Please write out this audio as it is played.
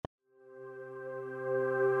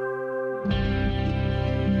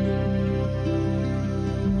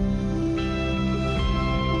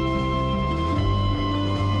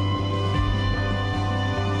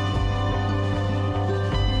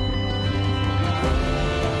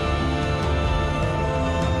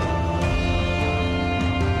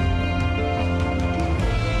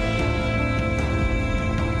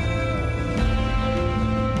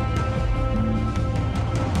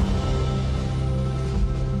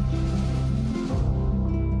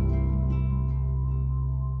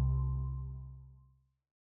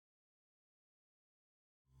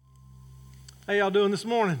How y'all doing this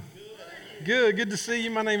morning? Good to see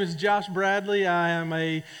you. My name is Josh Bradley. I am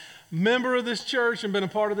a member of this church and been a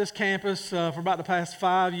part of this campus for about the past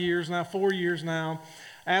 4 years now.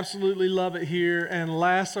 Absolutely love it here. And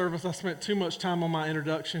last service, I spent too much time on my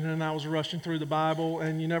introduction and I was rushing through the Bible.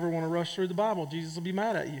 And you never want to rush through the Bible. Jesus will be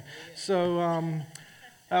mad at you. So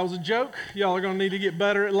that was a joke. Y'all are going to need to get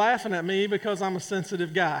better at laughing at me because I'm a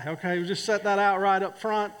sensitive guy. Okay, we'll just set that out right up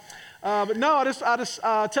front. But no, I just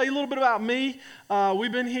tell you a little bit about me.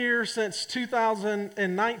 We've been here since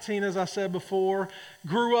 2019, as I said before.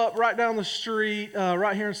 Grew up right down the street,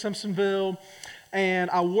 right here in Simpsonville. And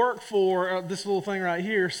I work for this little thing right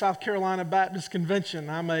here, South Carolina Baptist Convention.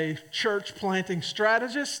 I'm a church planting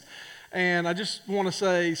strategist. And I just want to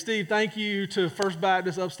say, Steve, thank you to First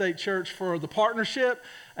Baptist Upstate Church for the partnership.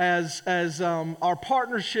 As our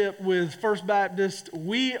partnership with First Baptist,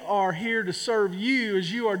 we are here to serve you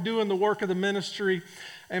as you are doing the work of the ministry.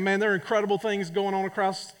 And man, there are incredible things going on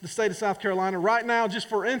across the state of South Carolina. Right now, just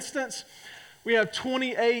for instance, we have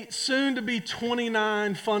 28, soon to be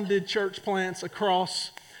 29 funded church plants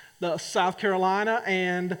across the South Carolina,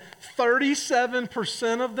 and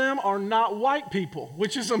 37% of them are not white people,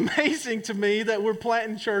 which is amazing to me that we're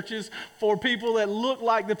planting churches for people that look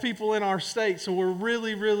like the people in our state. So we're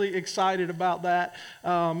really, really excited about that.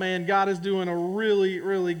 Man, God is doing a really,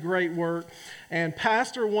 really great work. And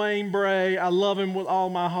Pastor Wayne Bray, I love him with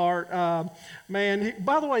all my heart. By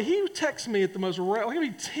the way, he texts me at the most rare, like it'll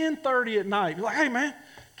be 10:30 at night. He's like, hey man,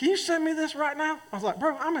 can you send me this right now? I was like,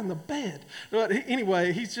 bro, I'm in the bed. But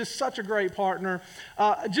anyway, he's just such a great partner.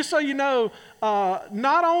 Just so you know,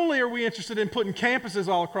 not only are we interested in putting campuses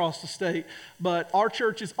all across the state, but our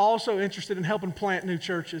church is also interested in helping plant new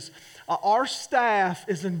churches. Our staff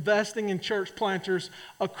is investing in church planters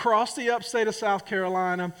across the upstate of South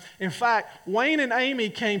Carolina. In fact, Wayne and Amy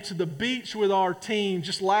came to the beach with our team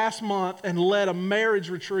just last month and led a marriage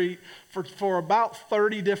retreat for about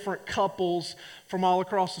 30 different couples from all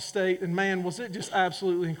across the state. And man, was it just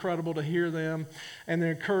absolutely incredible to hear them and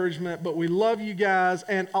their encouragement. But we love you guys.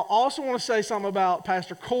 And I also want to say something about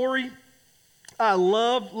Pastor Corey. I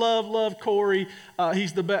love Corey.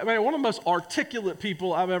 He's the best, man, one of the most articulate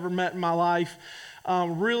people I've ever met in my life.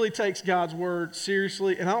 Really takes God's word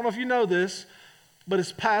seriously. And I don't know if you know this, but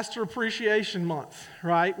it's Pastor Appreciation Month,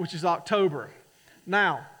 right? Which is October.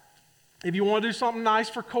 Now, if you want to do something nice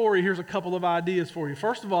for Corey, here's a couple of ideas for you.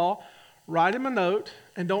 First of all, write him a note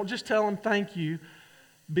and don't just tell him thank you.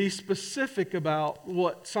 Be specific about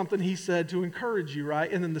something he said to encourage you, right?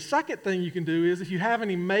 And then the second thing you can do is if you have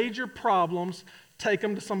any major problems, take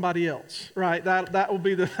them to somebody else, right? That will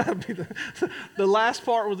be the last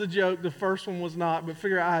part was a joke. The first one was not, but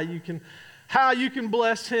figure out how you can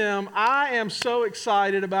bless him. I am so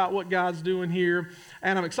excited about what God's doing here,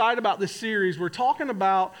 and I'm excited about this series. We're talking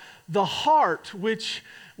about the heart, which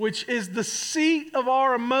is the seat of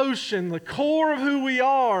our emotion, the core of who we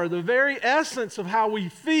are, the very essence of how we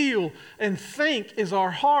feel and think is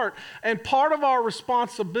our heart. And part of our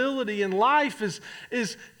responsibility in life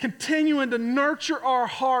is continuing to nurture our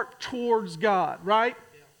heart towards God, right?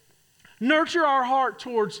 Nurture our heart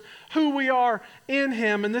towards who we are in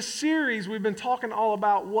Him. In this series, we've been talking all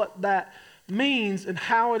about what that means and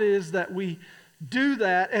how it is that we do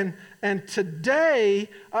that. And today,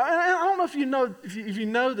 I don't know if you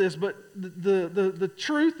know this, but the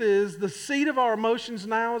truth is the seat of our emotions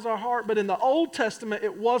now is our heart. But in the Old Testament,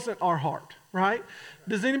 it wasn't our heart, right?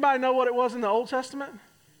 Does anybody know what it was in the Old Testament?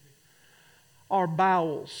 Our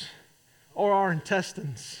bowels or our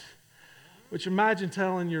intestines. Which imagine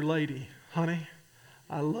telling your lady, honey,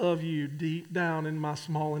 I love you deep down in my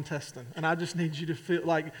small intestine. And I just need you to feel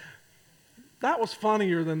like, that was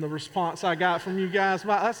funnier than the response I got from you guys.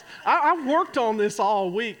 I worked on this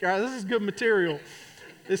all week. Right? This is good material.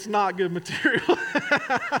 It's not good material.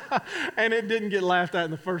 And it didn't get laughed at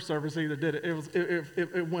in the first service either, did it?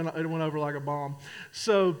 It went over like a bomb.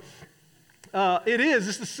 So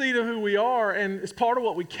it's the seat of who we are, and it's part of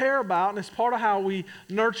what we care about, and it's part of how we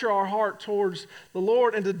nurture our heart towards the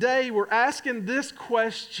Lord. And today we're asking this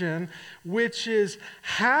question, which is,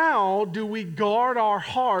 how do we guard our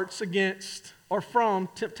hearts against or from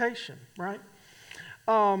temptation, right?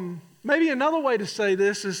 Maybe another way to say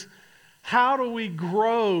this is, how do we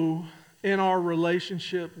grow in our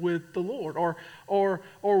relationship with the Lord? Or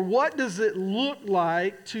what does it look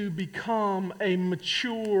like to become a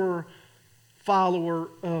mature follower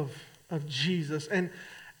of Jesus? And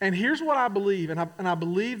here's what I believe, and I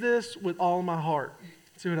believe this with all of my heart.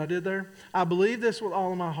 See what I did there? I believe this with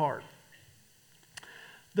all of my heart.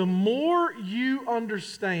 The more you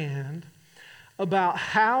understand about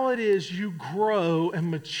how it is you grow and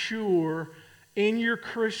mature in your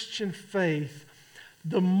Christian faith,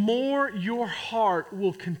 the more your heart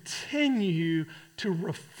will continue to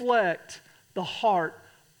reflect the heart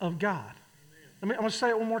of God. I'm going to say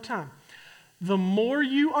it one more time. The more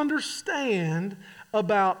you understand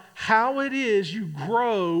about how it is you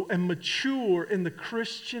grow and mature in the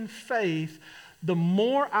Christian faith, the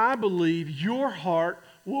more I believe your heart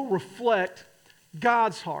will reflect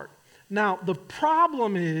God's heart. Now, the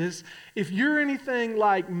problem is, if you're anything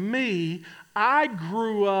like me, I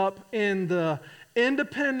grew up in the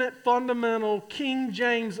independent, fundamental, King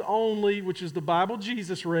James only, which is the Bible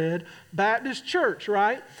Jesus read, Baptist church,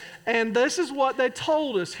 right? And this is what they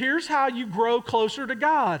told us. Here's how you grow closer to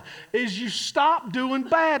God, is you stop doing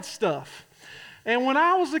bad stuff. And when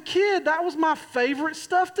I was a kid, that was my favorite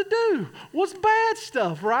stuff to do, was bad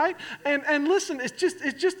stuff, right? And listen, it's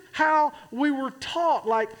just how we were taught.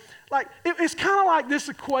 It's kind of like this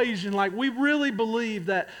equation. Like, we really believe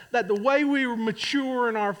that the way we mature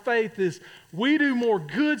in our faith is we do more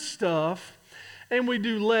good stuff and we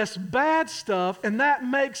do less bad stuff, and that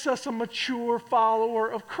makes us a mature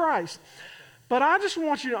follower of Christ. But I just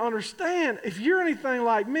want you to understand, if you're anything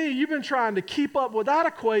like me, you've been trying to keep up with that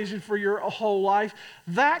equation for your whole life,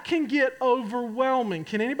 that can get overwhelming.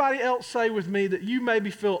 Can anybody else say with me that you maybe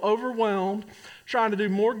feel overwhelmed trying to do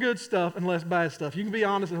more good stuff and less bad stuff? You can be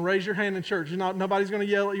honest and raise your hand in church. Nobody's going to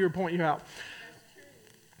yell at you or point you out.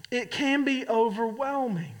 It can be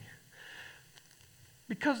overwhelming.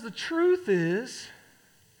 Because the truth is,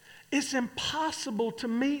 it's impossible to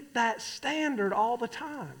meet that standard all the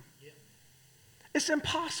time. It's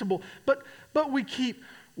impossible. But we keep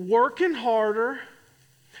working harder,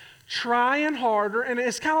 trying harder, and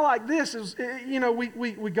it's kind of like this.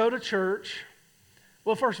 We go to church.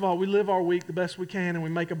 Well, first of all, we live our week the best we can, and we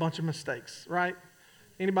make a bunch of mistakes, right?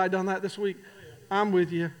 Anybody done that this week? I'm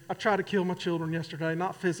with you. I tried to kill my children yesterday,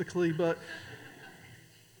 not physically, but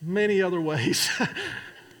many other ways.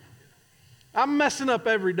 I'm messing up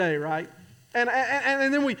every day, right? And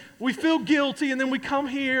then we feel guilty, and then we come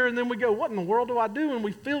here, and then we go, what in the world do I do? And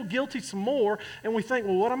we feel guilty some more, and we think,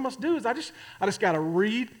 well, what I must do is I just got to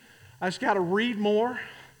read. I just got to read more.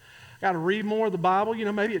 Got to read more of the Bible,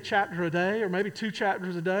 maybe a chapter a day, or maybe 2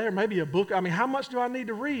 chapters a day, or maybe a book. I mean, how much do I need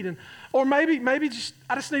to read? Or maybe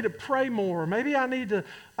I just need to pray more, or maybe I need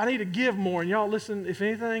to give more. And y'all, listen, if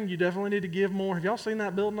anything, you definitely need to give more. Have y'all seen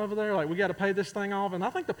that building over there? Like, we got to pay this thing off, and I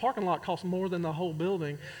think the parking lot costs more than the whole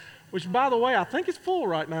building. Which, by the way, I think it's full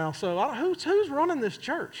right now. So who's running this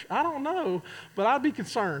church? I don't know, but I'd be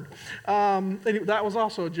concerned. That was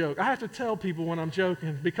also a joke. I have to tell people when I'm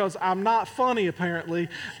joking because I'm not funny, apparently.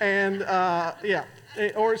 And,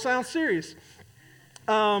 or it sounds serious.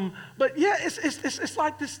 But, yeah, it's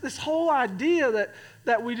like this whole idea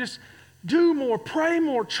that we just do more, pray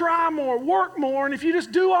more, try more, work more. And if you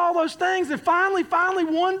just do all those things, then finally,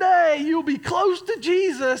 one day you'll be close to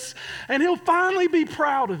Jesus and he'll finally be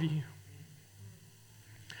proud of you.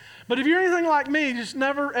 But if you're anything like me, you just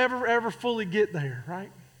never, ever fully get there,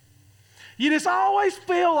 right? You just always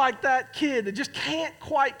feel like that kid that just can't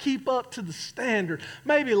quite keep up to the standard.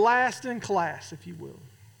 Maybe last in class, if you will.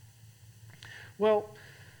 Well,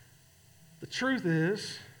 the truth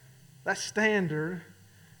is, that standard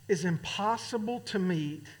is impossible to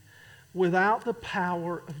meet without the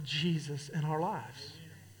power of Jesus in our lives.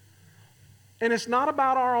 And it's not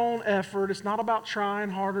about our own effort. It's not about trying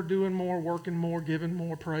harder, doing more, working more, giving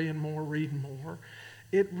more, praying more, reading more.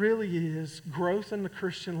 It really is growth in the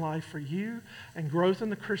Christian life for you, and growth in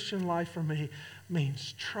the Christian life for me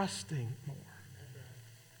means trusting more.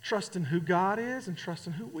 Trusting who God is and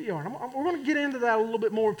trusting who we are. And we're going to get into that a little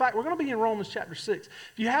bit more. In fact, we're going to be in Romans chapter 6.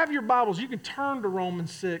 If you have your Bibles, you can turn to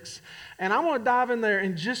Romans 6. And I want to dive in there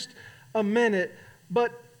in just a minute.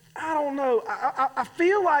 But I don't know. I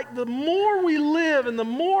feel like the more we live and the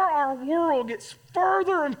more our world gets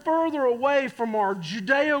further and further away from our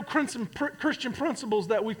Judeo-Christian principles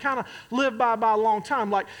that we've kind of lived by a long time.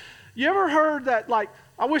 Like, you ever heard that, like,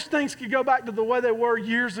 I wish things could go back to the way they were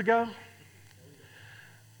years ago?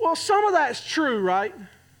 Well, some of that's true, right?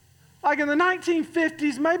 Like in the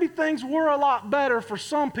 1950s, maybe things were a lot better for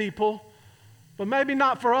some people, but maybe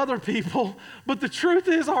not for other people. But the truth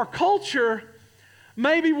is, our culture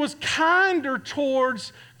maybe was kinder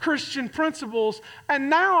towards Christian principles, and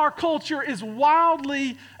now our culture is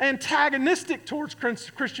wildly antagonistic towards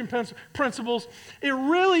Christian principles. It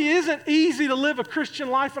really isn't easy to live a Christian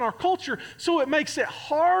life in our culture, so it makes it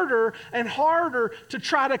harder and harder to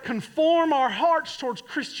try to conform our hearts towards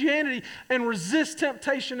Christianity and resist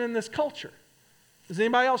temptation in this culture. Is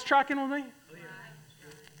anybody else tracking with me?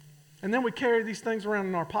 And then we carry these things around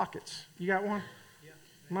in our pockets. You got one?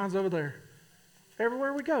 Mine's over there.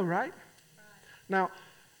 Everywhere we go, right? Now,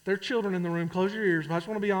 there are children in the room. Close your ears, but I just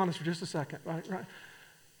want to be honest for just a second. Right?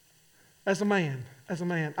 As a man,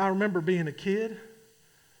 I remember being a kid,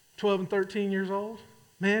 12 and 13 years old.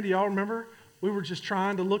 Man, do y'all remember? We were just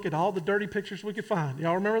trying to look at all the dirty pictures we could find.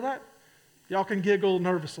 Y'all remember that? Y'all can giggle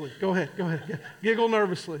nervously. Go ahead. Giggle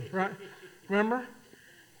nervously, right? Remember?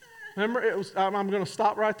 It was. I'm going to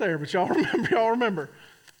stop right there, but y'all remember.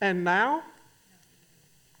 And now,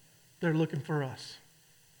 they're looking for us.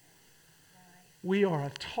 We are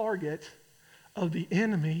a target of the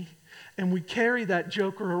enemy, and we carry that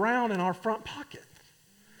joker around in our front pocket.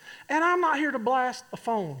 And I'm not here to blast a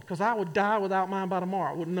phone, because I would die without mine by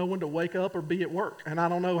tomorrow. I wouldn't know when to wake up or be at work. And I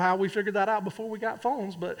don't know how we figured that out before we got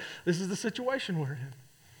phones, but this is the situation we're in.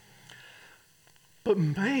 But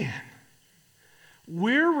man,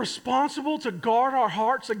 we're responsible to guard our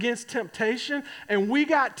hearts against temptation, and we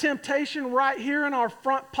got temptation right here in our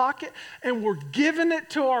front pocket, and we're giving it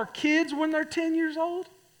to our kids when they're 10 years old.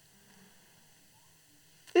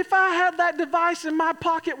 If I had that device in my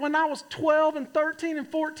pocket when I was 12 and 13 and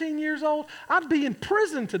 14 years old, I'd be in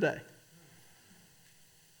prison today.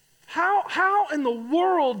 How in the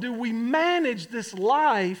world do we manage this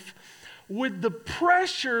life with the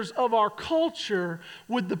pressures of our culture,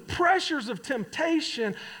 with the pressures of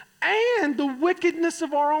temptation, and the wickedness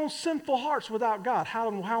of our own sinful hearts without God? How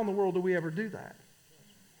in the world do we ever do that?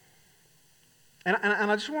 And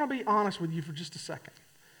I just want to be honest with you for just a second.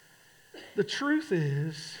 The truth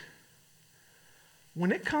is,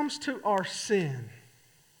 when it comes to our sin,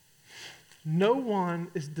 no one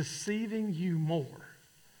is deceiving you more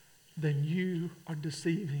than you are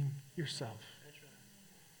deceiving yourself.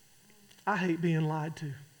 I hate being lied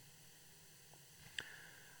to.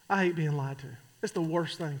 It's the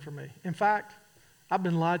worst thing for me. In fact, I've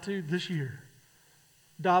been lied to this year.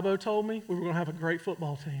 Dabo told me we were going to have a great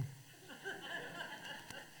football team.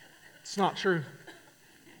 It's not true.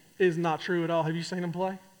 It is not true at all. Have you seen them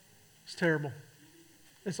play? It's terrible.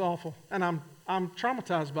 It's awful. And I'm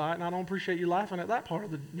traumatized by it, and I don't appreciate you laughing at that part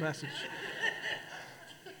of the message.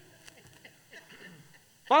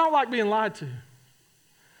 I don't like being lied to.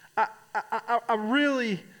 I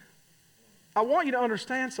want you to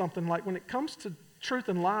understand something. Like, when it comes to truth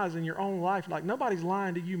and lies in your own life, like, nobody's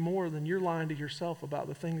lying to you more than you're lying to yourself about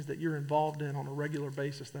the things that you're involved in on a regular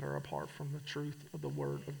basis that are apart from the truth of the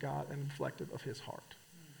Word of God and reflective of His heart.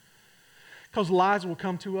 Because lies will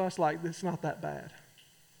come to us like, it's not that bad.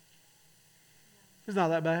 It's not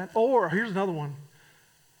that bad. Or, here's another one.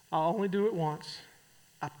 I'll only do it once.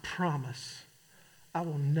 I promise I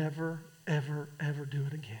will never, ever, ever do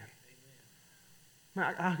it again.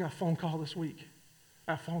 Man, I got a phone call this week.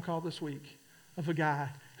 Of a guy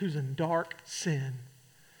who's in dark sin,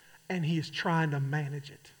 and he is trying to manage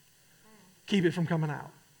it. Keep it from coming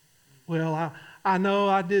out. Well, I know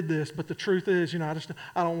I did this, but the truth is, I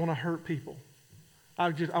don't want to hurt people.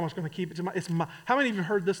 I'm just going to keep it to my. How many of you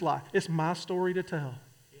heard this lie? It's my story to tell.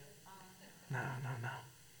 No.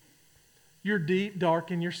 You're deep,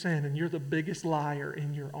 dark in your sin, and you're the biggest liar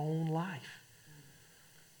in your own life.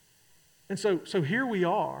 And so here we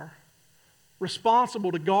are,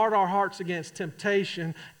 responsible to guard our hearts against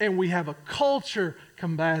temptation, and we have a culture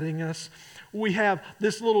combating us. We have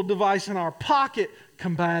this little device in our pocket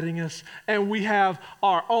combating us, and we have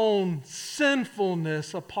our own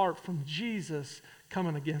sinfulness apart from Jesus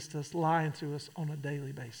coming against us, lying to us on a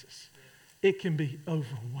daily basis. It can be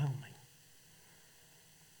overwhelming.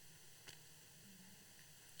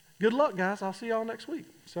 Good luck, guys. I'll see y'all next week.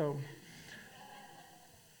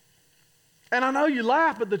 And I know you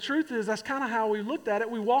laugh, but the truth is that's kind of how we looked at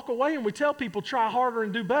it. We walk away and we tell people, try harder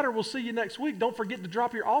and do better. We'll see you next week. Don't forget to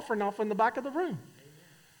drop your offering off in the back of the room.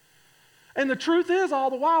 And the truth is, all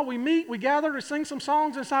the while we meet, we gather to sing some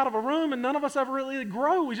songs inside of a room, and none of us ever really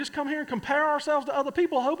grow. We just come here and compare ourselves to other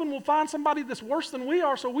people, hoping we'll find somebody that's worse than we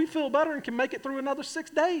are so we feel better and can make it through another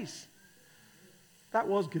 6 days. That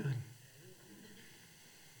was good.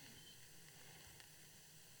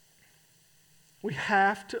 We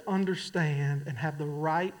have to understand and have the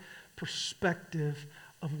right perspective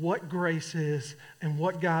of what grace is and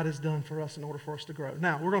what God has done for us in order for us to grow.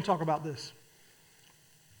 Now, we're going to talk about this.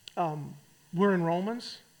 We're in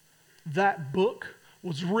Romans. That book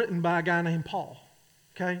was written by a guy named Paul.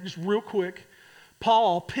 Okay, just real quick.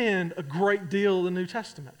 Paul penned a great deal of the New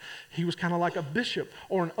Testament. He was kind of like a bishop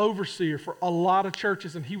or an overseer for a lot of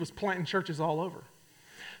churches, and he was planting churches all over.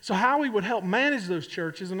 So how he would help manage those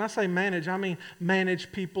churches, and when I say manage, I mean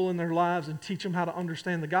manage people in their lives and teach them how to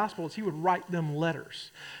understand the gospel, is he would write them letters.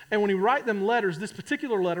 And when he write them letters, this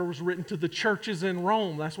particular letter was written to the churches in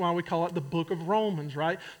Rome. That's why we call it the book of Romans,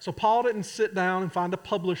 right? So Paul didn't sit down and find a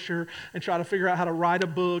publisher and try to figure out how to write a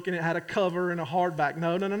book and it had a cover and a hardback.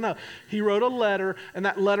 No. He wrote a letter, and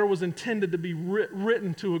that letter was intended to be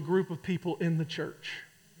written to a group of people in the church.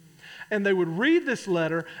 And they would read this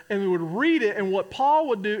letter, and they would read it, and what Paul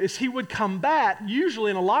would do is he would combat,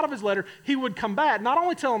 usually in a lot of his letter, he would combat, not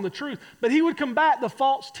only tell them the truth, but he would combat the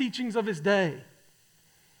false teachings of his day.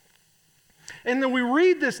 And then we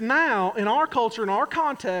read this now in our culture, in our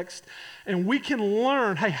context, and we can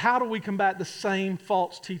learn, hey, how do we combat the same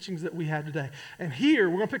false teachings that we have today? And here,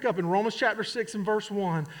 we're going to pick up in Romans chapter 6 and verse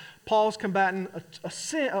 1, Paul's combating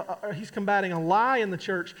he's combating a lie in the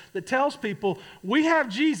church that tells people, we have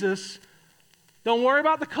Jesus, don't worry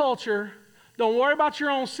about the culture, don't worry about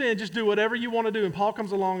your own sin, just do whatever you want to do. And Paul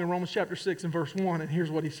comes along in Romans chapter 6 and verse 1, and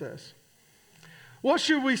here's what he says. What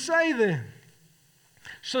should we say then?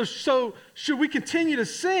 So should we continue to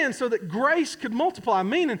sin so that grace could multiply?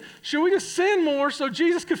 Meaning, should we just sin more so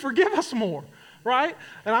Jesus could forgive us more? Right?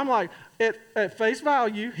 And I'm like, at face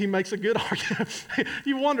value, he makes a good argument.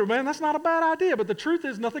 You wonder, man, that's not a bad idea. But the truth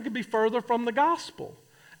is, nothing could be further from the gospel.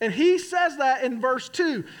 And he says that in verse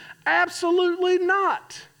 2. Absolutely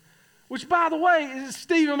not. Which, by the way,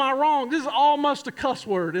 Steve, am I wrong? This is almost a cuss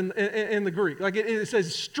word in the Greek. Like it says,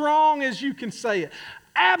 as strong as you can say it.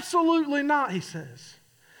 Absolutely not, he says.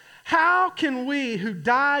 How can we who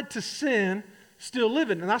died to sin still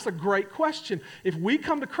live it? And that's a great question. If we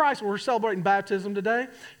come to Christ, we're celebrating baptism today.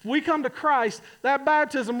 If we come to Christ, that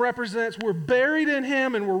baptism represents we're buried in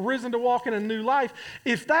him and we're risen to walk in a new life.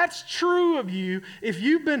 If that's true of you, if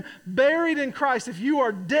you've been buried in Christ, if you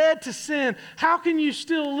are dead to sin, how can you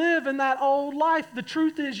still live in that old life? The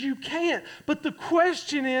truth is you can't. But the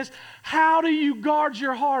question is, how do you guard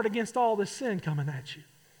your heart against all this sin coming at you?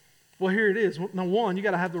 Well, here it is. Number one, you got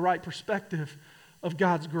to have the right perspective of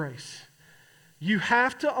God's grace. You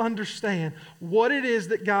have to understand what it is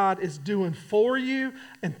that God is doing for you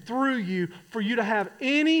and through you for you to have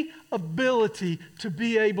any ability to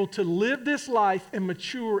be able to live this life and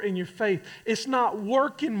mature in your faith. It's not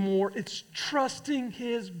working more, it's trusting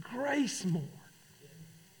his grace more.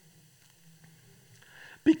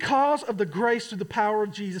 Because of the grace through the power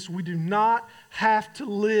of Jesus, we do not have to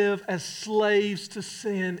live as slaves to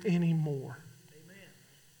sin anymore. Amen.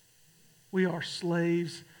 We are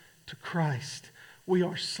slaves to Christ. We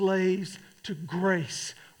are slaves to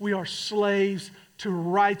grace. We are slaves to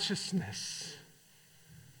righteousness.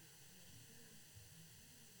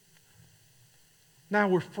 Now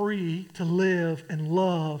we're free to live and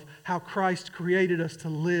love how Christ created us to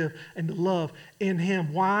live and to love in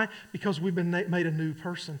him. Why? Because we've been made a new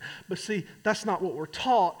person. But see, that's not what we're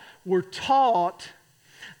taught. We're taught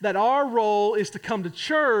that our role is to come to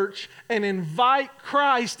church and invite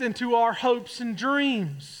Christ into our hopes and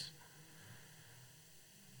dreams.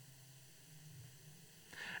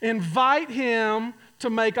 Invite him to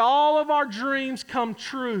make all of our dreams come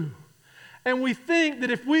true. And we think that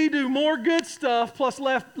if we do more good stuff plus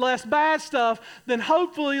less bad stuff, then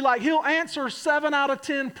hopefully like he'll answer 7 out of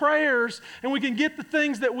 10 prayers and we can get the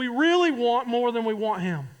things that we really want more than we want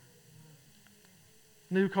him.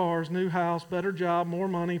 New cars, new house, better job, more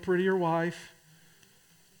money, prettier wife.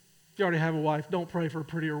 If you already have a wife, don't pray for a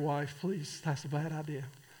prettier wife, please. That's a bad idea.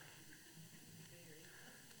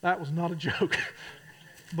 That was not a joke,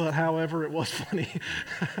 but however, it was funny.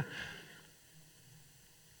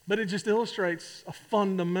 But it just illustrates a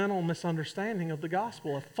fundamental misunderstanding of the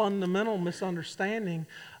gospel, a fundamental misunderstanding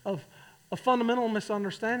of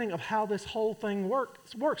how this whole thing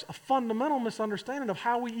works, a fundamental misunderstanding of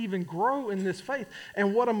how we even grow in this faith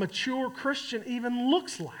and what a mature Christian even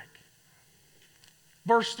looks like.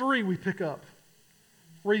 Verse 3 we pick up.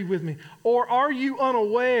 Read with me. Or are you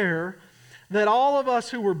unaware that all of us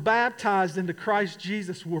who were baptized into Christ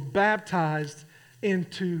Jesus were baptized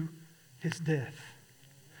into his death?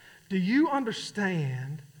 Do you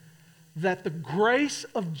understand that the grace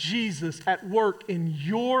of Jesus at work in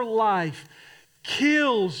your life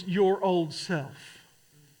kills your old self?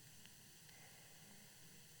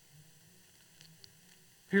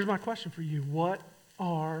 Here's my question for you. What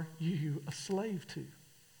are you a slave to?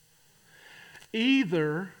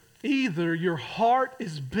 Either your heart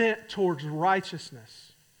is bent towards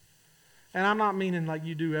righteousness, and I'm not meaning like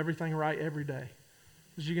you do everything right every day,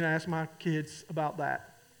 because you can ask my kids about that.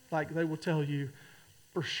 Like they will tell you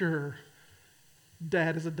for sure,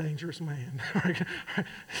 Dad is a dangerous man.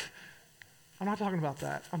 I'm not talking about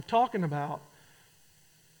that. I'm talking about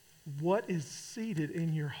what is seated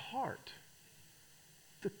in your heart.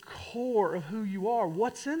 The core of who you are,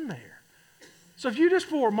 what's in there. So if you just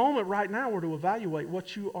for a moment right now were to evaluate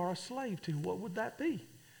what you are a slave to, what would that be?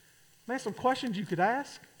 Man, some questions you could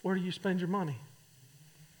ask. Where do you spend your money?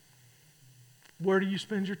 Where do you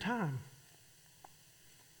spend your time?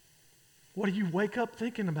 What do you wake up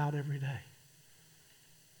thinking about every day?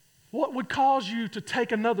 What would cause you to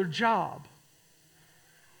take another job?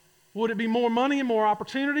 Would it be more money and more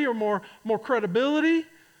opportunity or more credibility?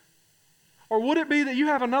 Or would it be that you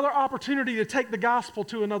have another opportunity to take the gospel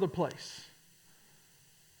to another place?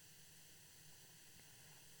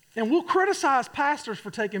 And we'll criticize pastors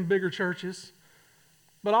for taking bigger churches,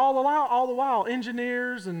 but all the while,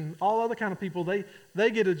 engineers and all other kind of people,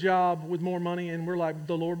 they get a job with more money, and we're like,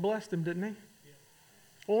 the Lord blessed him, didn't he? Yeah.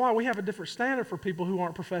 Well, why? We have a different standard for people who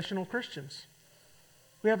aren't professional Christians.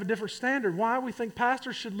 We have a different standard. Why? We think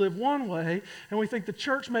pastors should live one way, and we think the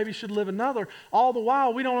church maybe should live another. All the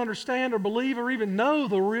while, we don't understand or believe or even know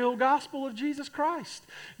the real gospel of Jesus Christ.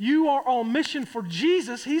 You are on mission for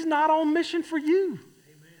Jesus. He's not on mission for you.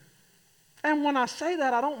 And when I say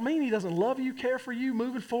that, I don't mean he doesn't love you, care for you,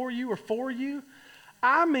 moving for you, or for you.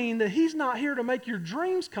 I mean that he's not here to make your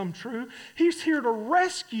dreams come true. He's here to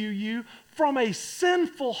rescue you from a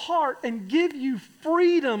sinful heart and give you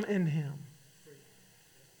freedom in him.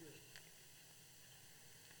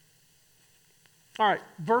 All right,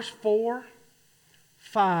 verse 4,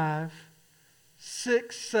 5,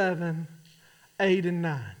 6, 7, 8, and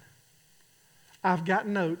 9. I've got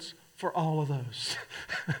notes for all of those.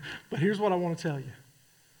 But here's what I want to tell you.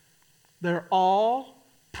 They're all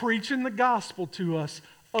preaching the gospel to us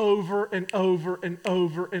over and over and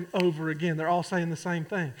over and over again. They're all saying the same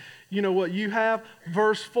thing. You know what you have?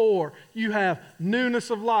 Verse 4, you have newness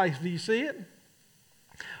of life. Do you see it?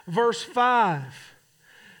 Verse 5,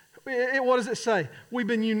 what does it say? We've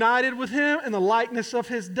been united with him in the likeness of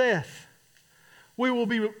his death. We will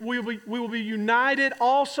be united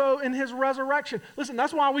also in his resurrection. Listen,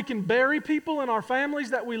 that's why we can bury people in our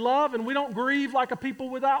families that we love, and we don't grieve like a people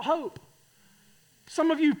without hope.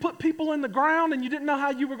 Some of you put people in the ground and you didn't know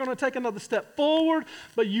how you were going to take another step forward,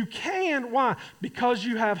 but you can. Why? Because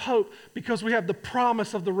you have hope, because we have the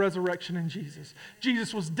promise of the resurrection in Jesus.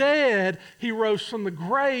 Jesus was dead, he rose from the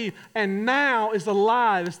grave, and now is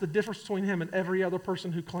alive. It's the difference between him and every other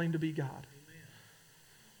person who claimed to be God.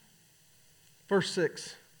 Verse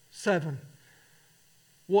 6, 7.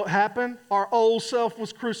 What happened? Our old self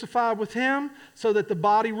was crucified with him so that the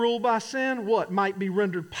body ruled by sin, what? Might be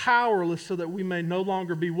rendered powerless so that we may no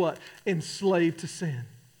longer be what? Enslaved to sin.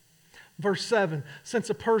 Verse 7. Since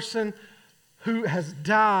a person who has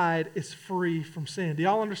died is free from sin. Do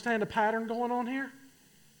y'all understand the pattern going on here?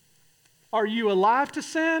 Are you alive to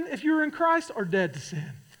sin if you're in Christ, or dead to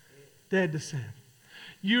sin? Dead to sin.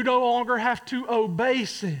 You no longer have to obey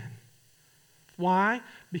sin. Why?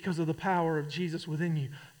 Because of the power of Jesus within you.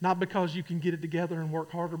 Not because you can get it together and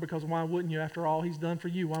work harder, because why wouldn't you? After all he's done for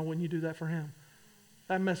you, why wouldn't you do that for him?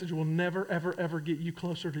 That message will never, ever, ever get you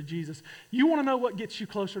closer to Jesus. You want to know what gets you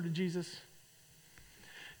closer to Jesus?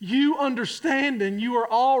 You understanding you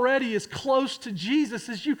are already as close to Jesus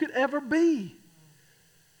as you could ever be.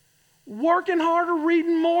 Working harder,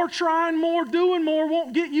 reading more, trying more, doing more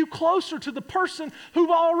won't get you closer to the person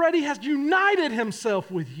who already has united himself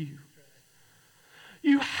with you.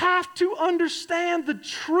 You have to understand the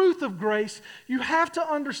truth of grace. You have to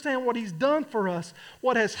understand what he's done for us.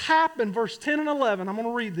 What has happened, verse 10 and 11, I'm going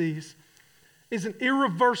to read these, is an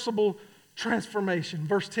irreversible transformation.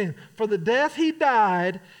 Verse 10, for the death he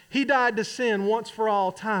died to sin once for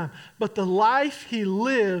all time. But the life he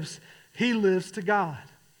lives to God.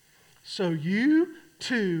 So you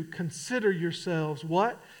too consider yourselves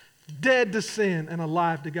what? Dead to sin and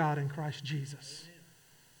alive to God in Christ Jesus.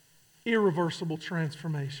 Irreversible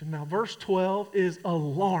transformation. Now, verse 12 is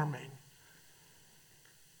alarming.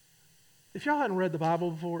 If y'all hadn't read the Bible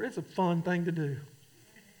before, it's a fun thing to do.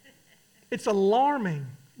 It's alarming.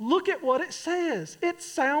 Look at what it says. It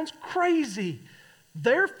sounds crazy.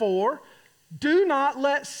 Therefore, do not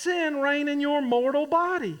let sin reign in your mortal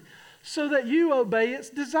body, so that you obey its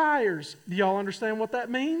desires. Do y'all understand what that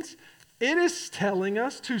means? It is telling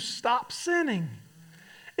us to stop sinning.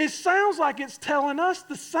 It sounds like it's telling us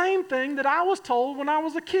the same thing that I was told when I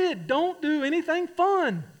was a kid. Don't do anything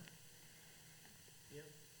fun. Yep.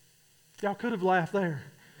 Y'all could have laughed there,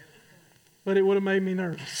 but it would have made me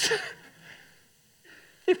nervous.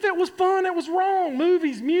 If it was fun, it was wrong.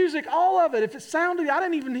 Movies, music, all of it. If it sounded, I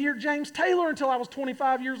didn't even hear James Taylor until I was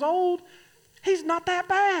 25 years old. He's not that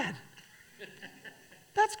bad.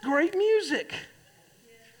 That's great music.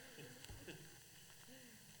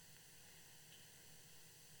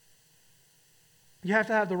 You have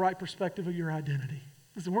to have the right perspective of your identity.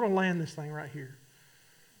 Listen, we're going to land this thing right here.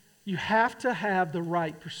 You have to have the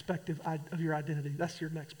right perspective of your identity. That's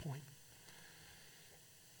your next point.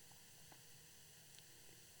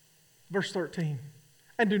 Verse 13.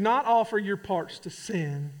 And do not offer your parts to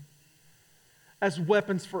sin as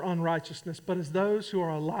weapons for unrighteousness, but as those who are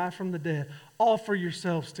alive from the dead. Offer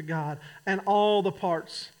yourselves to God and all the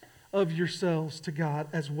parts of yourselves to God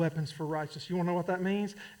as weapons for righteousness. You want to know what that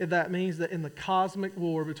means? That means that in the cosmic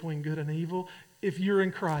war between good and evil, if you're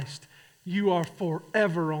in Christ, you are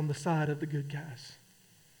forever on the side of the good guys.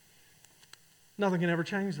 Nothing can ever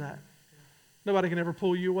change that. Nobody can ever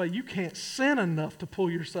pull you away. You can't sin enough to pull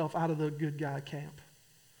yourself out of the good guy camp.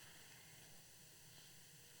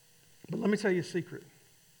 But let me tell you a secret.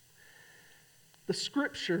 The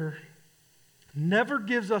Scripture never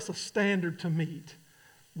gives us a standard to meet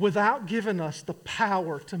without giving us the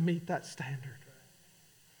power to meet that standard.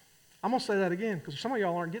 I'm going to say that again because some of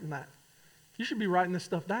y'all aren't getting that. You should be writing this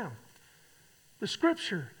stuff down. The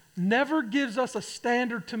Scripture never gives us a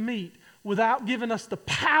standard to meet without giving us the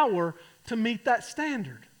power to meet that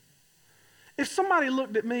standard. If somebody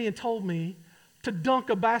looked at me and told me to dunk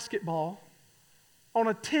a basketball on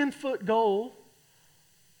a 10-foot goal,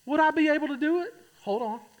 would I be able to do it? Hold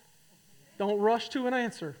on. Don't rush to an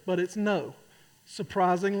answer, but it's no.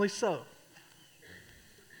 Surprisingly so.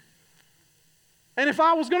 And if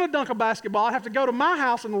I was going to dunk a basketball, I'd have to go to my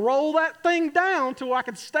house and roll that thing down till I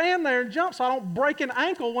could stand there and jump so I don't break an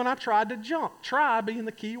ankle when I tried to jump. Try being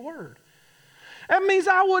the key word. That means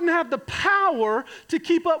I wouldn't have the power to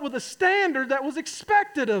keep up with the standard that was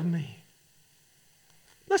expected of me.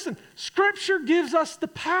 Listen, Scripture gives us the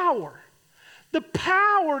power. The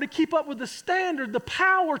power to keep up with the standard, the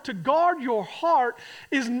power to guard your heart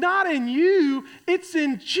is not in you, it's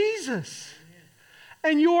in Jesus.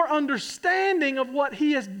 And your understanding of what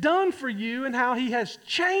He has done for you and how He has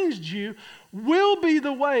changed you will be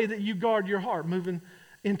the way that you guard your heart moving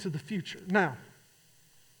into the future. Now,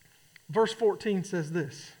 verse 14 says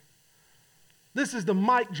this. This is the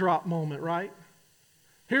mic drop moment, right?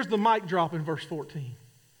 Here's the mic drop in verse 14.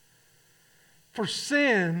 For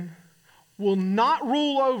sin will not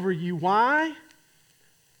rule over you. Why?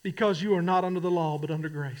 Because you are not under the law, but under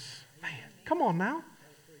grace. Man, come on now.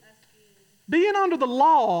 Being under the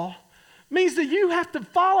law means that you have to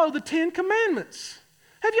follow the 10 Commandments.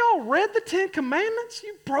 Have y'all read the 10 Commandments?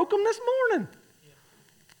 You broke them this morning.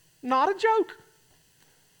 Not a joke.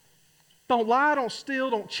 Don't lie, don't steal,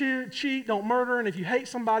 don't cheat, don't murder. And if you hate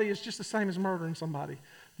somebody, it's just the same as murdering somebody.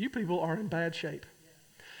 You people are in bad shape.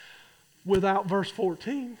 Without verse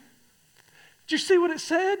 14. Did you see what it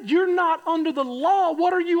said? You're not under the law.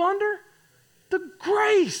 What are you under? The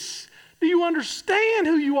grace. Do you understand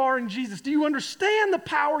who you are in Jesus? Do you understand the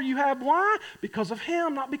power you have? Why? Because of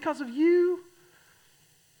Him, not because of you.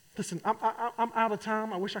 Listen, I'm out of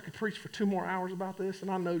time. I wish I could preach for 2 more hours about this,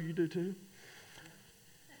 and I know you do too.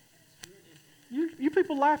 You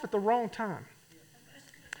people laugh at the wrong time.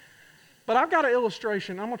 But I've got an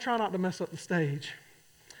illustration. I'm going to try not to mess up the stage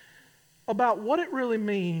about what it really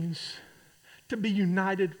means to be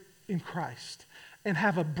united in Christ and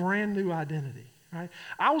have a brand new identity. Right?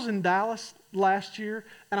 I was in Dallas last year,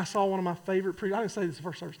 and I saw one of my favorite preachers. I didn't say this the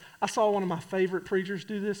first service. I saw one of my favorite preachers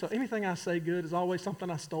do this. So anything I say good is always something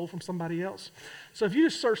I stole from somebody else. So if you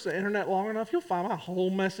just search the internet long enough, you'll find my whole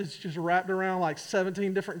message just wrapped around like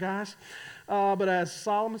 17 different guys. But as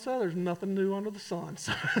Solomon said, there's nothing new under the sun.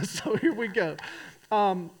 So here we go.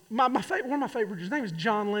 One of my favorite preachers, his name is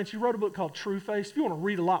John Lynch. He wrote a book called True Face. If you want to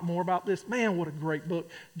read a lot more about this, man, what a great book.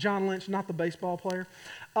 John Lynch, not the baseball player.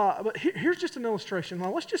 But here's just an illustration.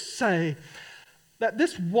 Now, let's just say that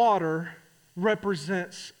this water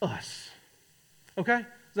represents us. Okay? Has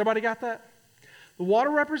everybody got that? The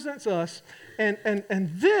water represents us, and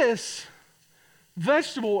this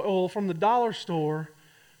vegetable oil from the dollar store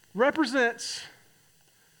represents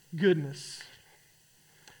goodness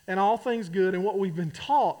and all things good, and what we've been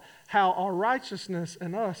taught, how our righteousness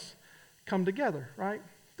and us come together, right?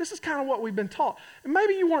 This is kind of what we've been taught. And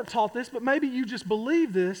maybe you weren't taught this, but maybe you just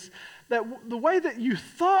believe this, that the way that you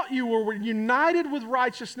thought you were united with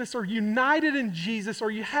righteousness or united in Jesus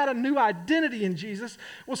or you had a new identity in Jesus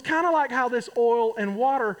was kind of like how this oil and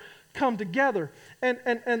water come together. And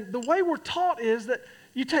the way we're taught is that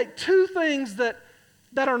you take two things that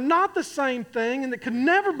are not the same thing and that could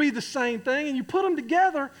never be the same thing, and you put them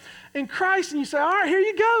together in Christ and you say, all right, here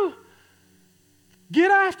you go. Get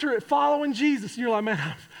after it, following Jesus. And you're like,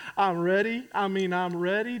 man, I'm ready. I'm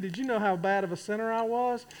ready. Did you know how bad of a sinner I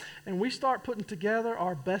was? And we start putting together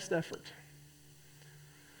our best effort.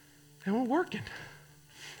 And we're working.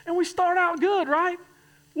 And we start out good, right?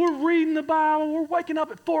 We're reading the Bible. We're waking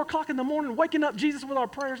up at 4 o'clock in the morning, waking up Jesus with our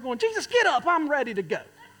prayers going, Jesus, get up. I'm ready to go.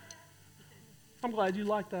 I'm glad you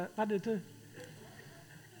liked that. I did too.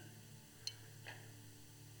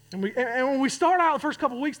 And when we start out the first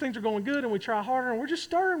couple of weeks, things are going good, and we try harder, and we're just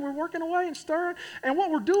stirring. We're working away and stirring. And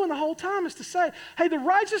what we're doing the whole time is to say, hey, the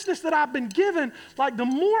righteousness that I've been given, like the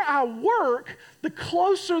more I work, the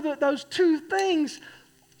closer that those two things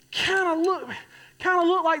kind of look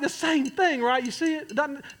like the same thing, right? You see it?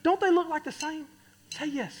 Don't they look like the same? Say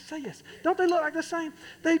yes, say yes. Don't they look like the same?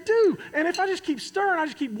 They do. And if I just keep stirring, I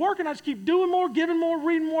just keep working, I just keep doing more, giving more,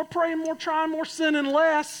 reading more, praying more, trying more, sinning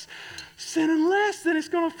less, then it's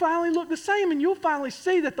going to finally look the same. And you'll finally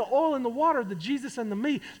see that the oil and the water, the Jesus and the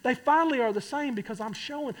me, they finally are the same because I'm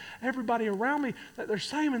showing everybody around me that they're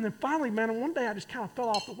same. And then finally, man, one day I just kind of fell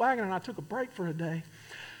off the wagon and I took a break for a day.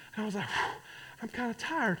 And I was like, I'm kind of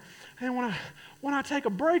tired. And when I take a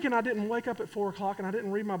break and I didn't wake up at 4 o'clock and I didn't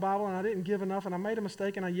read my Bible and I didn't give enough and I made a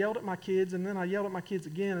mistake and I yelled at my kids and then I yelled at my kids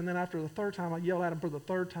again and then after the third time I yelled at them for the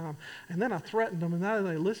third time and then I threatened them and now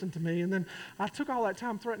they listened to me and then I took all that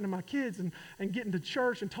time threatening my kids and getting to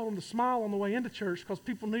church and told them to smile on the way into church because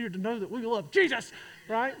people needed to know that we love Jesus,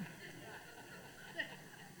 right?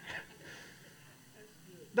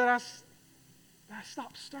 That I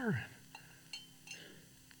stopped stirring.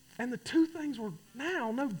 And the two things were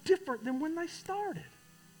now no different than when they started.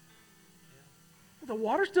 The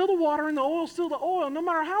water's still the water and the oil's still the oil. No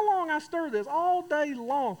matter how long I stir this, all day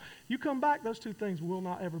long, you come back, those two things will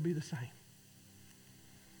not ever be the same.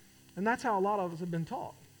 And that's how a lot of us have been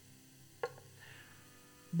taught.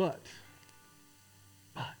 But,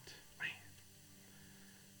 man,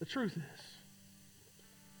 the truth is,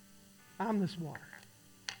 I'm this water.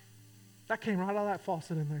 That came right out of that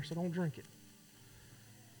faucet in there, so don't drink it.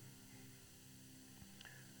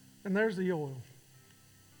 And there's the oil.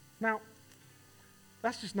 Now,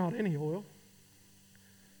 that's just not any oil.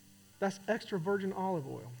 That's extra virgin olive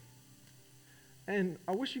oil. And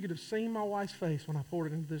I wish you could have seen my wife's face when I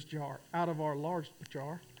poured it into this jar, out of our large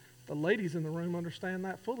jar. The ladies in the room understand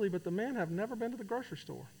that fully, but the men have never been to the grocery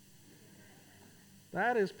store.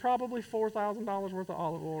 That is probably $4,000 worth of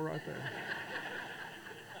olive oil right there.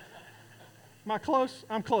 Am I close?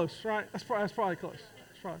 I'm close, right? That's probably close.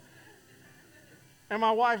 And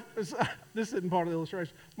my wife, this isn't part of the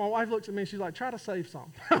illustration, my wife looks at me and she's like, try to save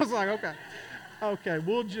some. I was like, okay,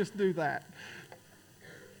 we'll just do that.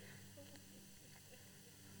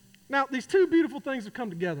 Now, these two beautiful things have come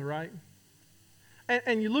together, right?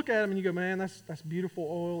 And you look at them and you go, man, that's beautiful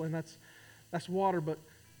oil and that's water, but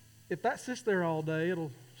if that sits there all day,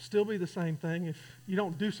 it'll still be the same thing if you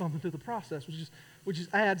don't do something to the process, which is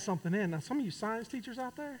add something in. Now, some of you science teachers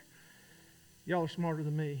out there, y'all are smarter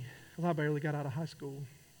than me. Because I barely got out of high school.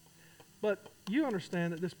 But you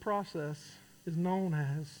understand that this process is known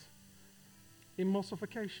as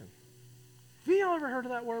emulsification. Have y'all ever heard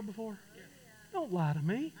of that word before? Yeah. Don't lie to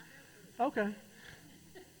me. Okay.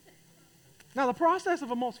 Now, the process of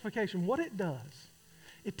emulsification, what it does,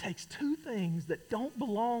 it takes two things that don't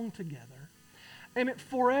belong together, and it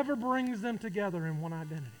forever brings them together in one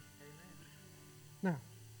identity. Amen.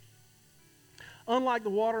 Now, unlike the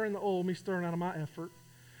water and the oil, me stirring out of my effort,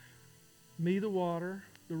 me, the water,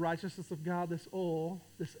 the righteousness of God, this oil,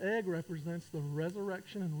 this egg represents the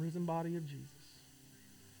resurrection and risen body of Jesus.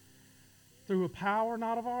 Through a power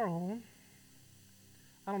not of our own,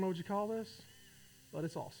 I don't know what you call this, but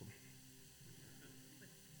it's awesome.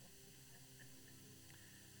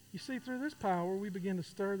 You see, through this power, we begin to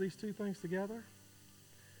stir these two things together.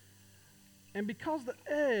 And because the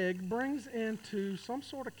egg brings into some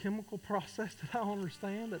sort of chemical process that I don't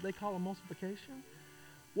understand that they call emulsification,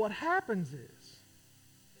 what happens is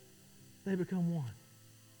they become one.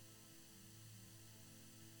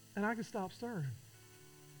 And I can stop stirring.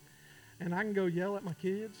 And I can go yell at my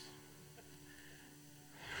kids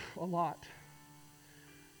a lot.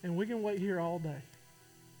 And we can wait here all day.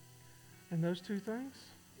 And those two things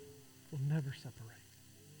will never separate.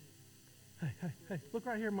 Hey, look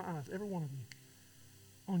right here in my eyes, every one of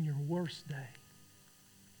you. On your worst day,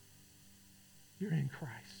 you're in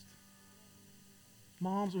Christ.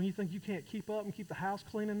 Moms, when you think you can't keep up and keep the house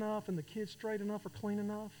clean enough and the kids straight enough or clean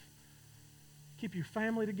enough, keep your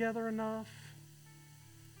family together enough.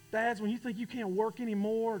 Dads, when you think you can't work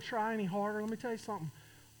anymore or try any harder, let me tell you something.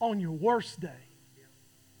 On your worst day,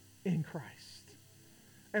 in Christ.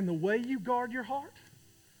 And the way you guard your heart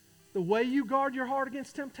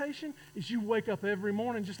against temptation is you wake up every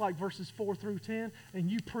morning, just like verses 4 through 10, and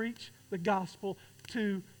you preach the gospel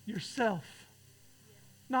to yourself.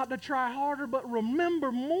 Not to try harder, but remember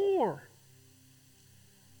more.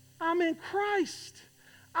 I'm in Christ.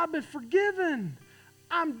 I've been forgiven.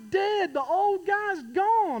 I'm dead. The old guy's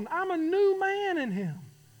gone. I'm a new man in him.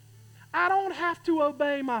 I don't have to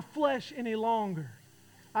obey my flesh any longer.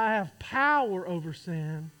 I have power over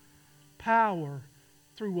sin, power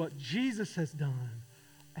through what Jesus has done,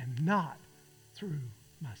 and not through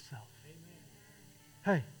myself.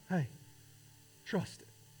 Amen. Hey, trust it.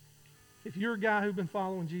 If you're a guy who's been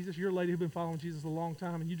following Jesus, you're a lady who's been following Jesus a long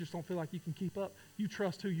time, and you just don't feel like you can keep up, you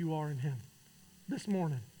trust who you are in him this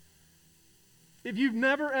morning. If you've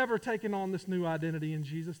never, ever taken on this new identity in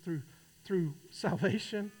Jesus through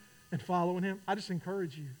salvation and following him, I just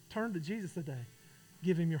encourage you, turn to Jesus today.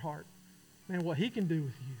 Give him your heart. Man, what he can do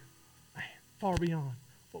with you, man, far beyond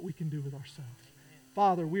what we can do with ourselves.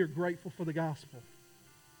 Father, we are grateful for the gospel.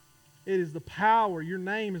 It is the power, your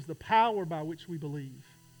name is the power by which we believe.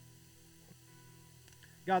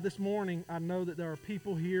 God, this morning, I know that there are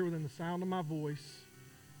people here within the sound of my voice,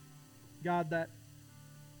 God, that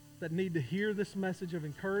need to hear this message of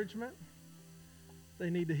encouragement.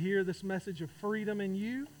 They need to hear this message of freedom in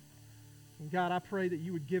you. And God, I pray that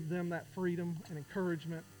you would give them that freedom and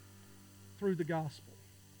encouragement through the gospel.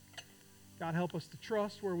 God, help us to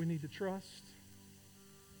trust where we need to trust.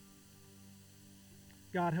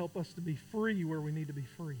 God, help us to be free where we need to be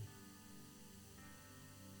free.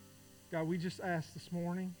 God, we just ask this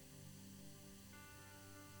morning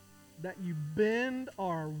that you bend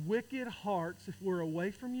our wicked hearts, if we're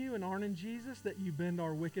away from you and aren't in Jesus, that you bend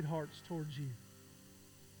our wicked hearts towards you.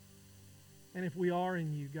 And if we are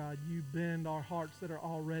in you, God, you bend our hearts that are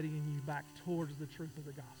already in you back towards the truth of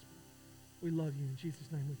the gospel. We love you. In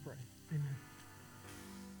Jesus' name we pray. Amen.